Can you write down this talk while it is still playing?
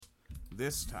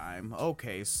this time.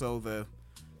 Okay, so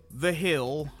the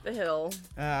Hill. The Hill.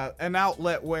 An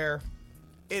outlet where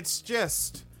it's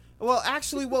just... Well,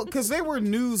 actually, because they were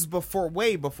news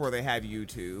way before they had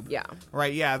YouTube. Yeah.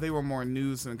 Right, yeah, they were more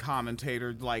news and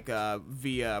commentator, like,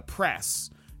 via press,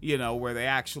 you know, where they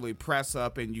actually press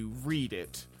up and you read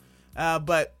it.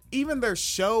 But even their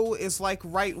show is, like,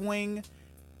 right-wing,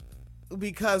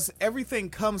 because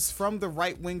everything comes from the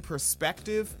right-wing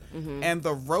perspective, and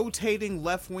the rotating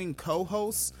left-wing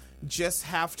co-hosts just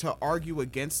have to argue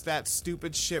against that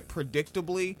stupid shit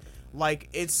predictably. Like,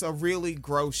 it's a really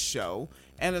gross show.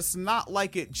 And it's not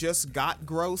like it just got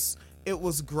gross. It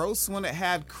was gross when it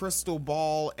had Crystal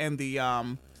Ball and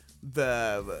the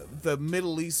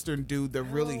Middle Eastern dude that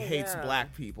really hates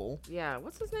black people. Yeah,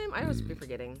 what's his name? I always be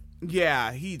forgetting. Yeah,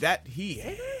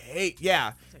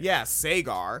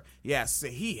 Sagar. Yes,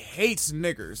 he hates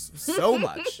niggers so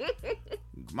much.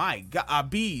 My God,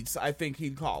 Abids, I think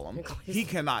he'd call him. He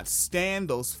cannot stand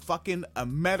those fucking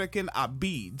American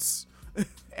Abids.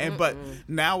 But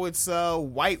now it's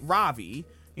White Ravi,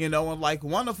 you know, and like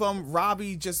one of them,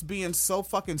 Ravi just being so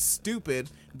fucking stupid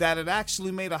that it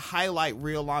actually made a highlight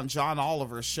reel on John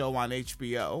Oliver's show on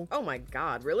HBO. Oh my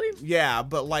God, really? Yeah,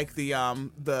 but like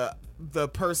the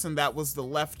person that was the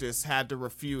leftist had to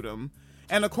refute him.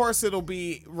 And of course it'll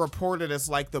be reported as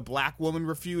like the black woman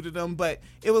refuted him, but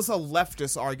it was a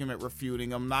leftist argument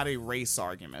refuting him, not a race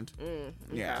argument. Okay.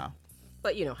 Yeah.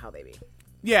 But you know how they be.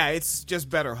 Yeah, it's just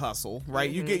better hustle, right?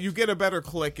 You get a better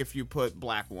click if you put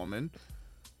black woman.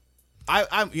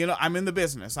 I'm in the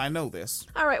business. I know this.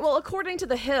 All right. Well, according to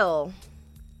The Hill,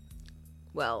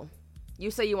 well,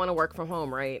 you say you want to work from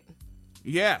home, right?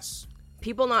 Yes.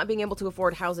 People not being able to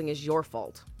afford housing is your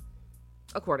fault,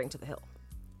 according to The Hill.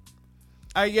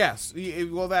 Yes.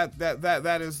 Well,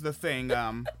 that is the thing.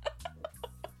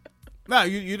 No,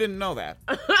 you didn't know that.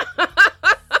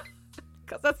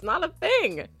 Because that's not a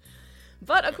thing.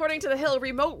 But according to The Hill,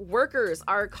 remote workers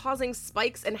are causing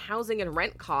spikes in housing and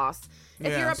rent costs.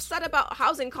 If you're upset about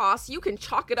housing costs, you can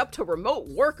chalk it up to remote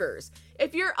workers.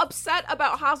 If you're upset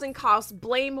about housing costs,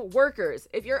 blame workers.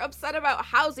 If you're upset about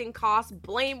housing costs,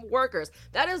 blame workers.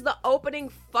 That is the opening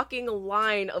fucking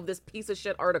line of this piece of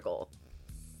shit article.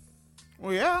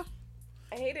 Well, yeah.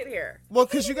 I hate it here. Well,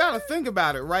 because you got to think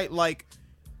about it, right? Like,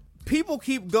 people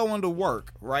keep going to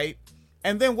work, right?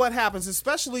 And then what happens,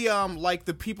 especially like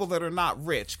the people that are not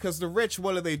rich, because the rich,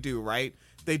 what do, right?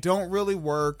 They don't really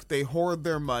work. They hoard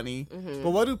their money. But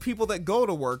what do people that go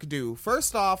to work do?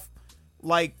 First off,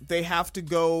 like, they have to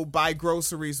go buy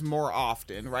groceries more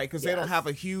often, right? Because they don't have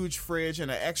a huge fridge and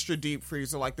an extra deep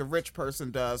freezer like the rich person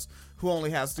does, who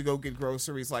only has to go get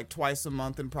groceries like twice a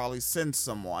month and probably send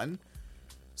someone.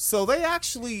 So they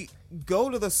actually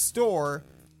go to the store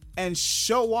and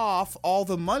show off all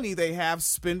the money they have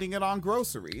spending it on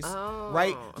groceries,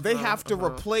 right? They have to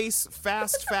replace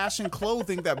fast fashion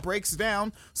clothing that breaks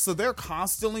down, so they're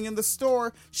constantly in the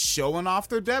store showing off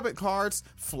their debit cards,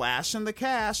 flashing the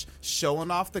cash, showing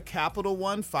off the Capital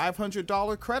One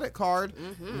 $500 credit card,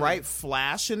 right?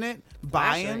 Flashing it,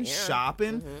 buying,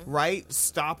 shopping, right?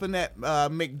 Stopping at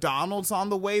McDonald's on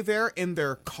the way there in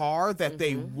their car that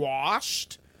they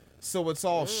washed. So it's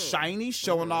all shiny,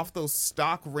 showing off those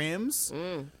stock rims.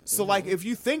 So, like, if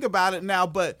you think about it now,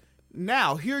 but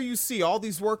now, here you see all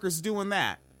these workers doing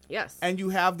that. Yes. And you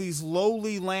have these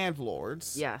lowly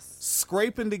landlords. Yes.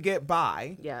 Scraping to get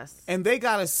by. Yes. And they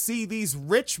got to see these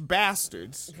rich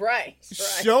bastards. Right.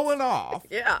 Showing off.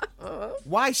 Yeah.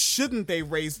 Why shouldn't they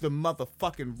raise the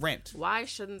motherfucking rent? Why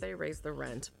shouldn't they raise the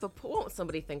rent? But won't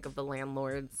somebody think of the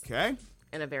landlords? Okay.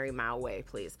 In a very Mao way,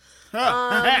 please.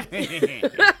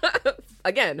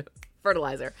 Again,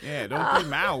 fertilizer. Yeah, don't be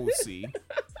mousy.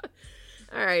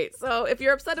 All right, so if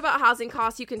you're upset about housing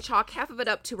costs, you can chalk half of it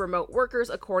up to remote workers,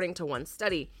 according to one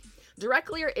study.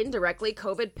 Directly or indirectly,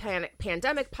 COVID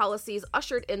pandemic policies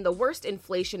ushered in the worst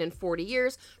inflation in 40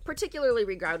 years, particularly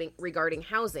regarding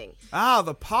housing.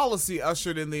 The policy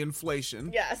ushered in the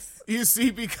inflation. Yes. You see,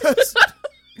 because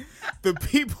the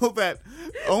people that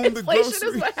own the grocery... Inflation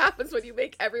is what happens when you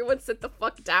make everyone sit the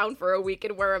fuck down for a week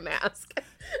and wear a mask.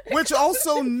 Which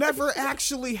also never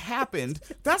actually happened.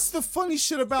 That's the funny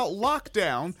shit about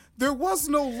lockdown. There was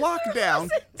no lockdown.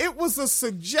 It was a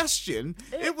suggestion.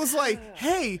 It was like,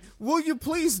 hey, will you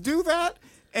please do that?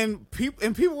 And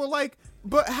people were like,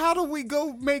 but how do we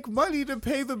go make money to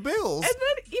pay the bills? And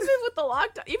then even with the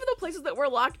lockdown, even the places that were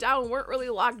locked down weren't really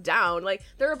locked down. Like,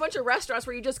 there are a bunch of restaurants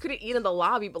where you just couldn't eat in the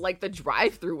lobby, but like the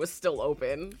drive-thru was still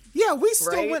open. Yeah, we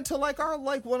still went to like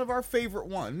one of our favorite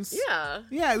ones. Yeah.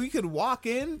 Yeah, we could walk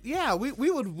in. Yeah,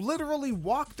 we would literally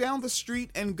walk down the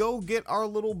street and go get our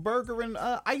little burger and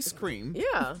ice cream.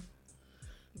 Yeah.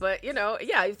 But,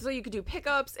 yeah, so you could do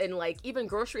pickups and, like, even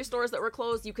grocery stores that were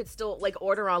closed, you could still, like,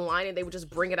 order online and they would just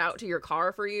bring it out to your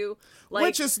car for you.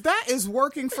 Like, that is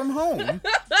working from home.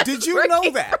 Did you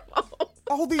know that?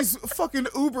 All these fucking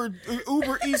Uber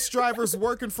Eats drivers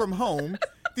working from home.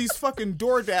 These fucking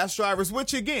DoorDash drivers,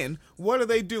 which again, what are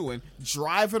they doing?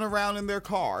 Driving around in their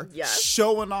car,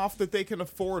 showing off that they can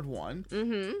afford one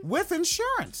with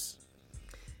insurance.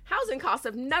 Housing costs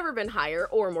have never been higher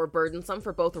or more burdensome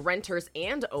for both renters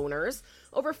and owners.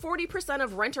 Over 40%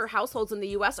 of renter households in the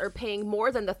U.S. are paying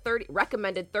more than the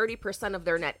recommended 30% of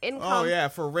their net income. Oh, yeah,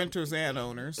 for renters and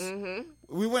owners.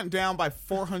 We went down by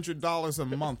 $400 a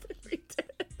month. We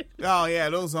did. Oh, yeah,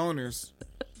 those owners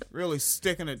really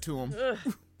sticking it to them.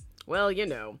 Well,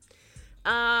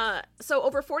 So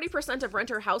over 40% of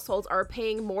renter households are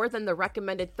paying more than the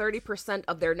recommended 30%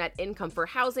 of their net income for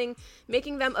housing,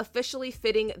 making them officially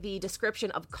fitting the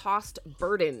description of cost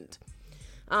burdened.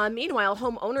 Meanwhile,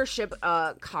 home ownership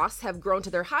costs have grown to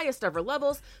their highest ever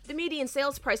levels. The median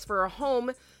sales price for a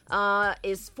home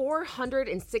is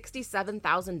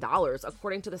 $467,000,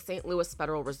 according to the St. Louis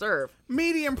Federal Reserve.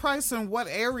 Median price in what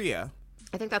area?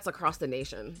 I think that's across the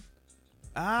nation.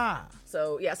 Ah.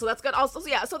 So, yeah, so that's good. Also,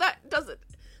 so that does it.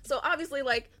 So, obviously,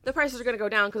 like, the prices are going to go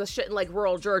down because of shit in, like,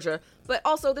 rural Georgia. But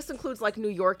also, this includes, like, New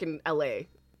York and L.A.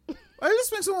 It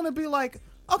just makes me want to be like,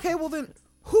 okay, well then,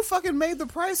 who fucking made the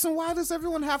price and why does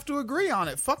everyone have to agree on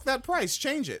it? Fuck that price.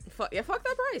 Change it. Fuck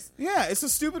that price. Yeah, it's a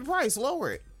stupid price.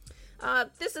 Lower it.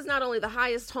 This is not only the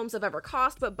highest homes have ever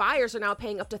cost, but buyers are now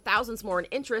paying up to thousands more in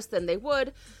interest than they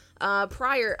would have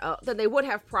prior,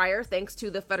 thanks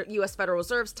to the U.S. Federal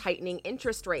Reserve's tightening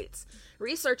interest rates.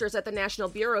 Researchers at the National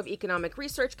Bureau of Economic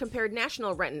Research compared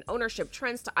national rent and ownership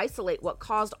trends to isolate what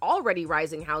caused already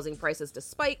rising housing prices to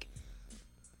spike.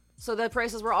 So the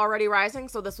prices were already rising,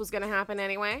 so this was going to happen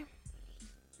anyway?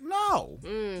 No.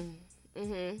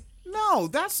 No,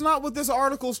 that's not what this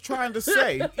article's trying to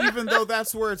say, even though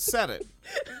that's where it said it.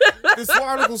 This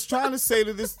article's trying to say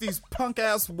to these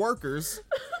punk-ass workers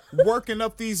working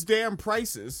up these damn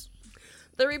prices.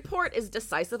 The report is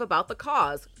decisive about the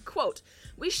cause. Quote,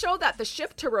 "We show that the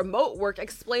shift to remote work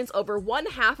explains over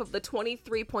 1/2 of the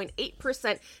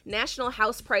 23.8% national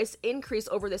house price increase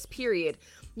over this period.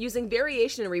 Using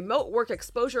variation in remote work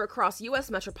exposure across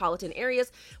U.S. metropolitan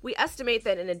areas, we estimate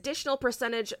that an additional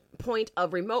percentage point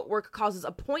of remote work causes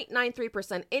a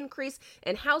 0.93% increase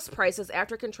in house prices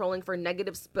after controlling for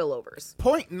negative spillovers."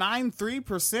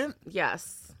 0.93%?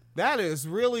 Yes. That's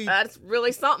really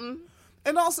something.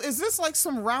 And also, is this like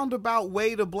some roundabout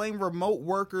way to blame remote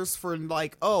workers for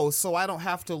like, oh, so I don't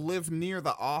have to live near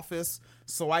the office,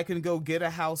 so I can go get a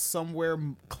house somewhere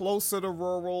closer to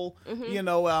rural,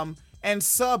 and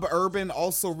suburban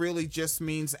also really just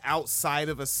means outside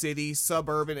of a city.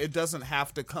 Suburban, it doesn't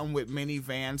have to come with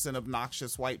minivans and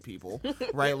obnoxious white people,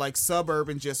 right? Like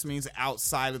suburban just means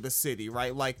outside of the city,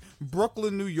 right? Like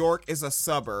Brooklyn, New York is a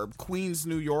suburb. Queens,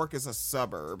 New York is a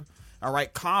suburb. All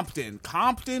right,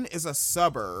 Compton is a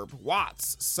suburb.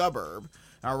 Watts, suburb.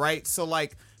 All right, so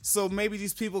maybe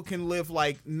these people can live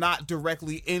like not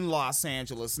directly in Los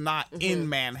Angeles, not in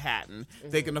Manhattan.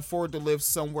 They can afford to live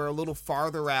somewhere a little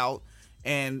farther out,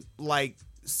 and like,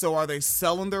 so are they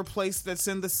selling their place that's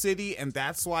in the city, and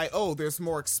that's why there's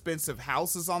more expensive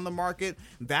houses on the market?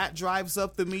 That drives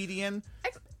up the median.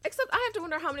 Except I have to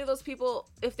wonder how many of those people,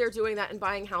 if they're doing that and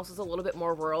buying houses a little bit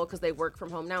more rural because they work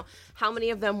from home now, how many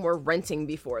of them were renting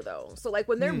before, though? So, like,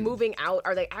 when they're moving out,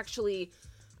 are they actually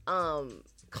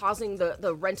causing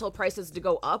the rental prices to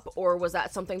go up? Or was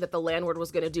that something that the landlord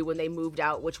was going to do when they moved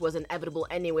out, which was inevitable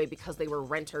anyway because they were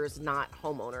renters, not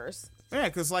homeowners? Yeah,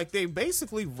 because, like, they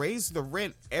basically raise the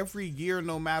rent every year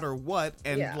no matter what,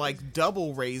 and, like,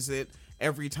 double raise it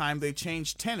every time they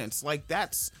change tenants. Like,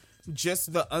 that's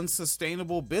just the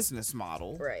unsustainable business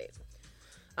model. Right.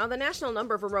 The national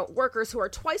number of remote workers who are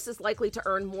twice as likely to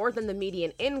earn more than the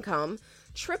median income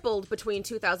tripled between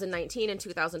 2019 and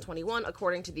 2021,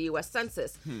 according to the U.S.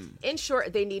 Census. In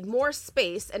short, they need more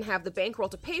space and have the bankroll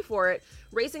to pay for it,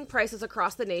 raising prices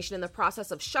across the nation in the process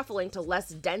of shuffling to less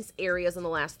dense areas in the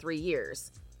last 3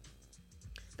 years.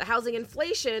 The housing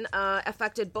inflation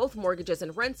affected both mortgages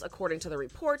and rents, according to the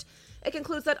report. It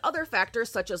concludes that other factors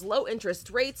such as low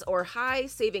interest rates or high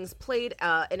savings played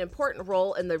an important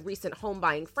role in the recent home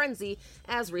buying frenzy,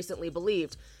 as recently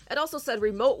believed. It also said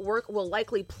remote work will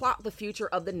likely plot the future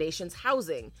of the nation's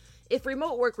housing. If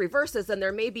remote work reverses, then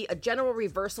there may be a general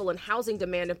reversal in housing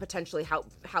demand and potentially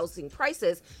housing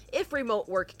prices. If remote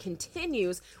work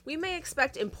continues, we may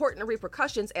expect important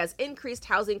repercussions as increased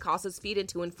housing costs feed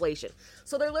into inflation.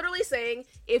 So they're literally saying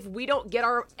if we don't get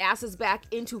our asses back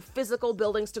into physical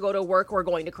buildings to go to work, we're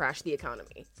going to crash the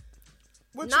economy.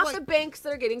 Not the banks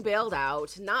that are getting bailed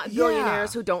out, not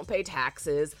billionaires who don't pay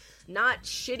taxes, not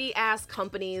shitty-ass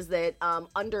companies that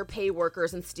underpay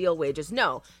workers and steal wages.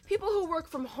 No, people who work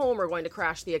from home are going to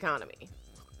crash the economy.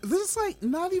 There's, like,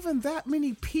 not even that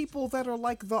many people that are,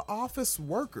 like, the office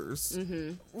workers,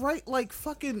 right? Like,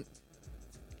 fucking,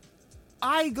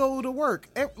 I go to work.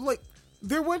 Like,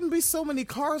 there wouldn't be so many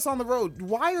cars on the road.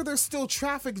 Why are there still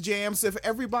traffic jams if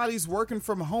everybody's working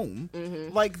from home?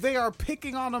 Like, they are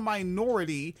picking on a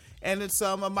minority, and it's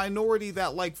a minority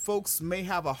that, like, folks may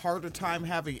have a harder time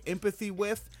having empathy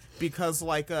with because,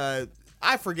 like,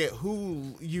 I forget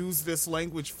who used this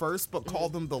language first, but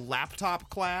called them the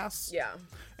laptop class. Yeah.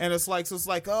 And it's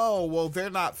like, oh, well, they're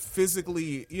not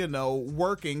physically,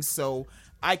 working, so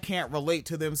I can't relate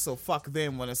to them, so fuck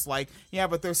them, when it's like, yeah,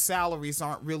 but their salaries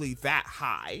aren't really that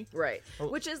high. Right.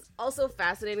 Which is also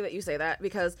fascinating that you say that,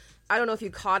 because I don't know if you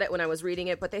caught it when I was reading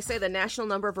it, but they say the national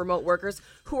number of remote workers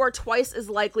who are twice as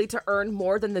likely to earn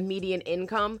more than the median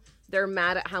income, they're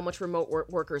mad at how much remote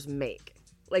workers make.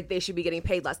 Like, they should be getting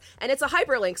paid less. And it's a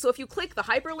hyperlink, so if you click the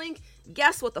hyperlink,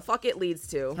 guess what the fuck it leads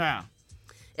to? Huh.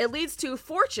 It leads to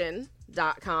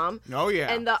Fortune.com. Oh,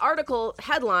 yeah. And the article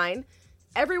headline,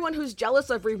 everyone who's jealous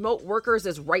of remote workers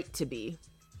is right to be.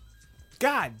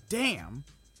 God damn.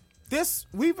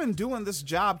 We've been doing this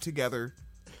job together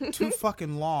too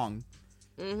fucking long.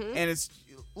 And it's,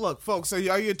 look, folks,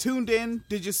 are you tuned in?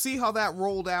 Did you see how that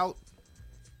rolled out?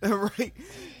 Right?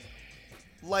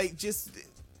 Like, just,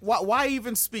 why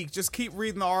even speak? Just keep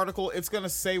reading the article. It's going to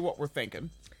say what we're thinking.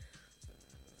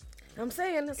 I'm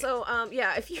saying, so,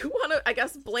 yeah, if you want to, I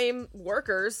guess, blame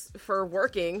workers for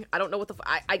working, I don't know what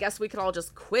I guess we could all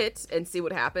just quit and see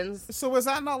what happens. So is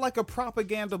that not like a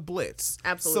propaganda blitz?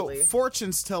 Absolutely. So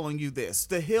Fortune's telling you this.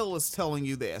 The Hill is telling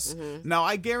you this. Now,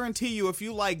 I guarantee you, if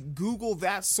you, like, Google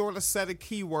that sort of set of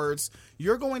keywords,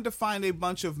 you're going to find a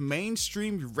bunch of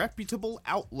mainstream, reputable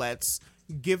outlets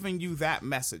giving you that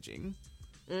messaging.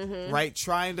 Right?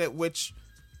 Trying to, which...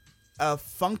 a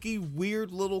funky, weird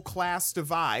little class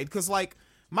divide. Because, like,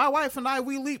 my wife and I,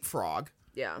 we leapfrog.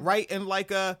 Yeah. Right? And,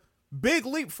 like, a big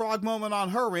leapfrog moment on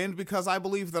her end because I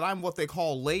believe that I'm what they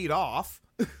call laid off.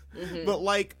 But,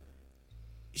 like,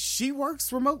 she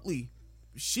works remotely.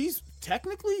 She's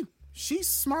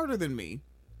smarter than me.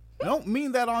 I don't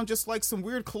mean that on just, like, some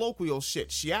weird colloquial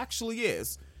shit. She actually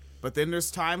is. But then there's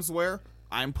times where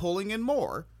I'm pulling in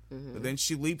more. But then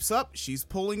she leaps up. She's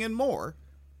pulling in more.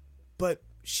 But...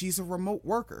 she's a remote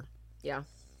worker. Yeah.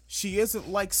 She isn't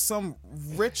like some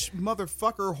rich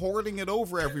motherfucker hoarding it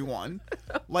over everyone.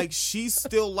 Like, she's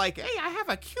still like, hey, I have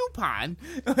a coupon.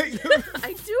 I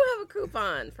do have a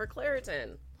coupon for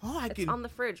Claritin. Oh, it's on the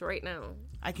fridge right now.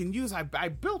 I can use, I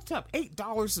built up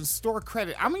 $8 in store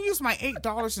credit. I'm going to use my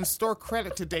 $8 in store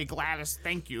credit today, Gladys.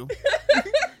 Thank you. I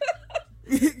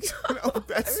mean,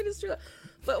 it's true.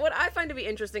 But what I find to be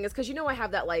interesting is because, I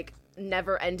have that, like,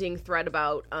 never-ending thread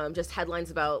about just headlines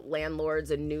about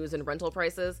landlords and news and rental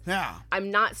prices. Yeah.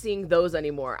 I'm not seeing those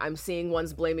anymore. I'm seeing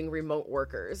ones blaming remote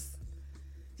workers.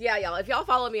 Yeah, y'all. If y'all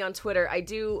follow me on Twitter, I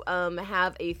do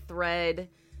have a thread.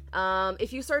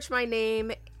 If you search my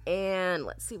name and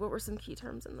let's see, what were some key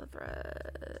terms in the thread?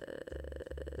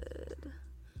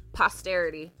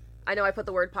 Posterity. I know I put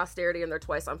the word posterity in there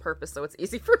twice on purpose, so it's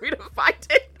easy for me to find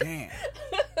it. Damn.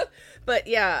 But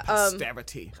yeah.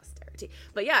 Posterity.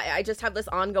 But yeah, I just have this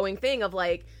ongoing thing of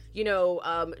like,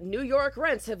 New York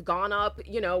rents have gone up,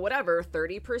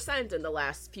 30% in the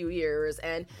last few years.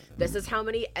 And this is how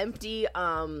many empty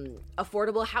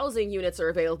affordable housing units are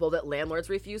available that landlords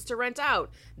refuse to rent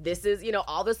out. This is,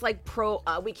 all this like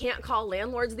we can't call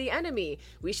landlords the enemy.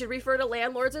 We should refer to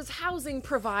landlords as housing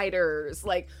providers.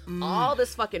 Like all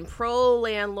this fucking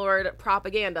pro-landlord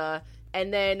propaganda.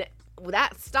 And then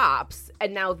that stops.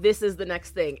 And now this is the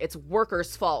next thing. It's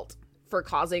workers' fault for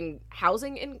causing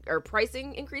housing or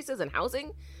pricing increases in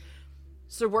housing.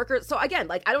 So again,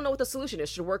 like, I don't know what the solution is.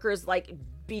 Should workers like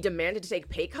be demanded to take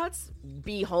pay cuts,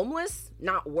 be homeless,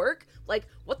 not work? Like,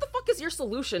 what the fuck is your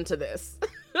solution to this?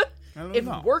 If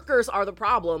workers are the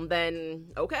problem, then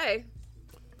okay.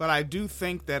 But I do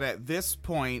think that at this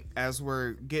point, as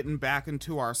we're getting back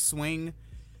into our swing,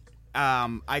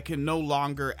 I can no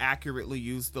longer accurately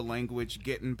use the language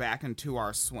getting back into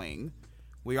our swing.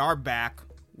 We are back.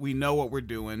 We know what we're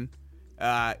doing.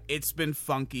 It's been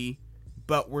funky,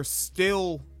 but we're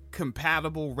still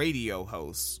compatible radio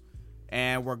hosts.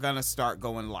 And we're going to start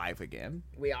going live again.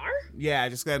 We are? Yeah,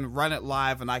 just going to run it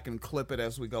live and I can clip it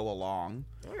as we go along.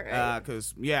 All right.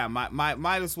 Because,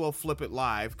 might as well flip it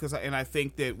live. And I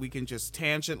think that we can just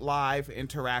tangent live,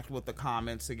 interact with the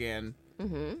comments again.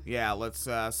 Yeah, let's,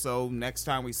 so next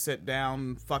time we sit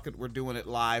down, fuck it, we're doing it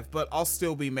live, but I'll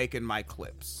still be making my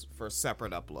clips for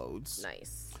separate uploads.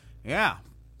 Nice. Yeah.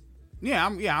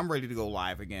 I'm ready to go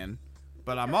live again,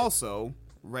 but I'm also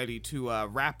ready to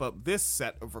wrap up this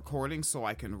set of recordings so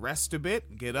I can rest a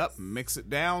bit, get up, mix it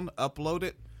down, upload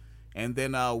it, and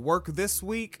then work this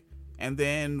week. And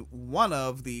then one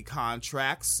of the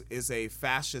contracts is a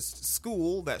fascist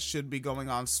school that should be going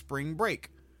on spring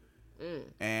break.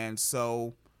 And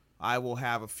so I will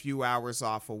have a few hours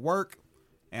off of work,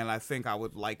 and I think I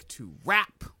would like to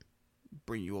rap,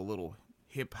 bring you a little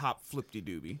hip-hop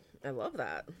flip-de-doobie. I love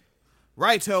that.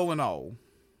 Righto and all.